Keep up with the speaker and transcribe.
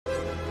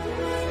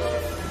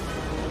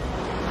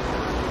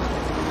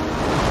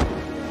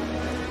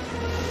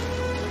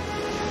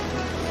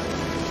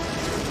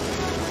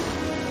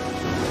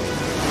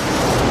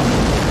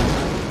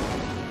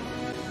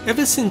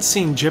Ever since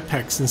seeing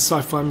jetpacks in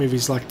sci-fi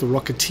movies like The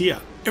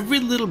Rocketeer, every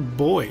little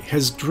boy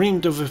has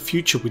dreamed of a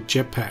future with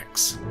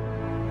jetpacks.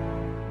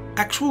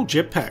 Actual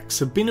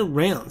jetpacks have been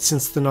around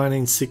since the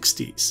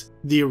 1960s.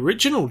 The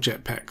original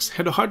jetpacks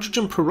had a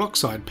hydrogen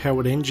peroxide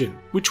powered engine,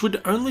 which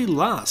would only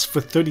last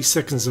for 30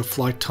 seconds of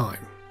flight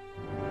time.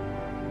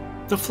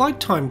 The flight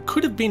time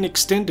could have been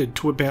extended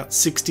to about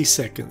 60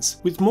 seconds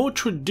with more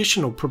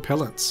traditional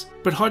propellants,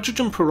 but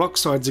hydrogen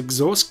peroxide's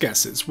exhaust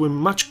gases were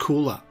much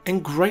cooler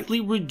and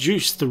greatly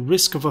reduced the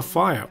risk of a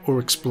fire or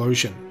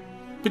explosion.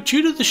 But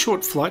due to the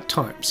short flight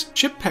times,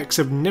 jetpacks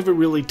have never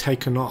really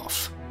taken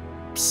off,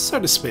 so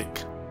to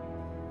speak.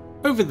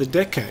 Over the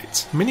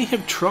decades, many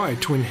have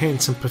tried to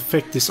enhance and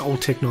perfect this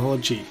old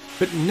technology,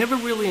 but never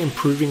really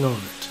improving on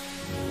it.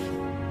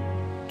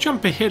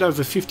 Jump ahead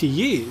over 50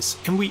 years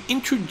and we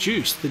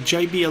introduced the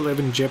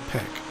JB11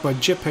 Jetpack by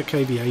Jetpack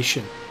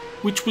Aviation,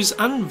 which was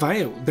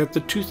unveiled at the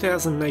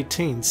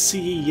 2018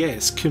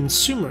 CES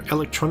Consumer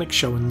Electronics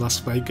Show in Las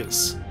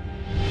Vegas.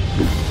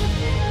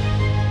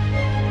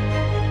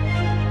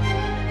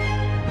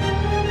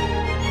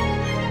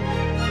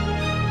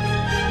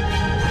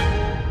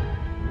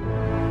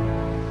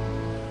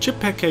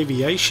 Jetpack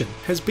Aviation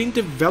has been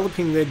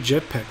developing their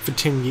jetpack for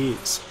 10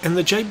 years, and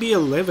the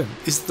JB11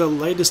 is the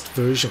latest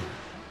version.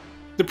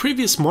 The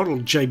previous model,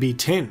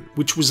 JB10,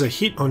 which was a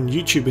hit on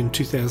YouTube in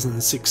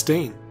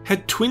 2016,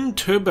 had twin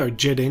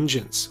turbojet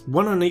engines,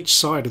 one on each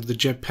side of the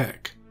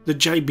jetpack. The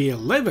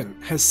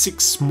JB11 has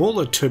 6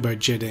 smaller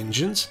turbojet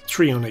engines,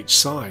 3 on each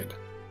side.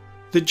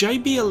 The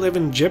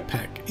JB11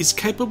 Jetpack is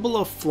capable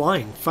of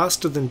flying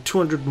faster than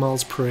 200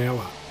 miles per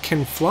hour,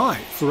 can fly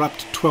for up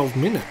to 12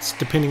 minutes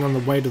depending on the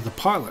weight of the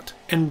pilot,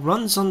 and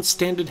runs on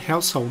standard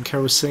household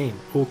kerosene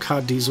or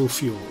car diesel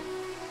fuel.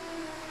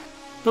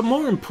 But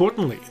more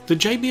importantly, the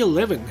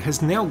JB11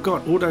 has now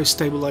got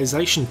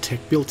auto-stabilization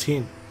tech built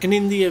in, and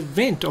in the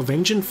event of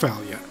engine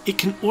failure, it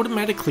can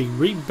automatically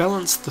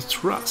rebalance the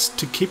thrust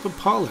to keep a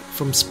pilot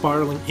from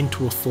spiraling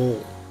into a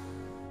fall.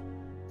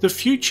 The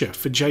future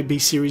for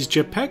JB series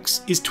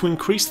jetpacks is to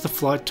increase the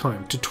flight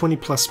time to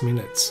 20+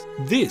 minutes.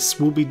 This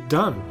will be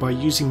done by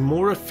using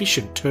more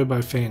efficient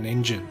turbofan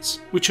engines,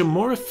 which are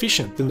more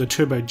efficient than the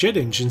turbojet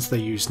engines they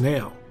use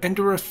now, and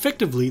are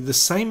effectively the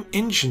same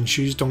engines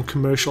used on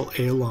commercial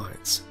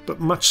airlines,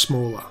 but much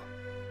smaller.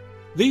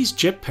 These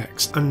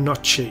jetpacks are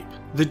not cheap.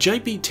 The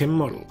JB10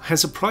 model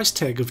has a price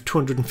tag of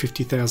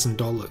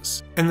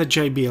 $250,000, and the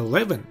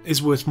JB11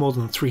 is worth more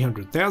than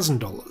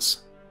 $300,000.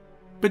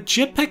 But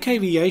Jetpack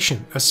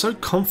Aviation are so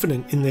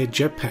confident in their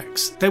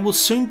jetpacks, they will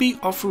soon be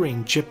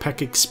offering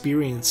jetpack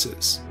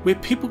experiences, where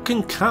people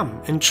can come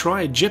and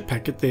try a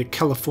jetpack at their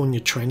California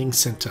training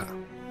center.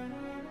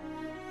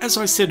 As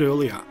I said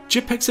earlier,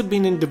 jetpacks have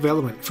been in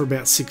development for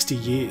about 60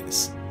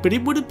 years, but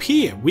it would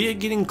appear we are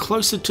getting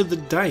closer to the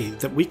day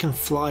that we can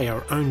fly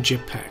our own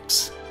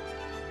jetpacks.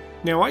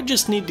 Now I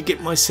just need to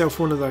get myself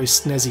one of those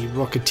snazzy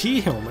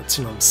Rocketeer helmets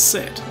and I'm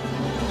set.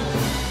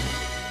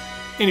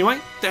 Anyway,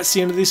 that's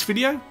the end of this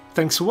video.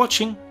 Thanks for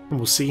watching, and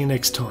we'll see you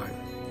next time.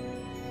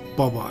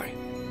 Bye bye.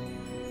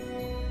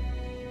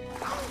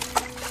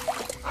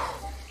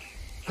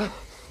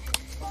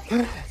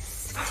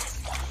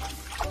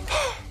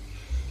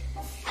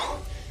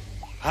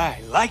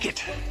 I like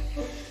it.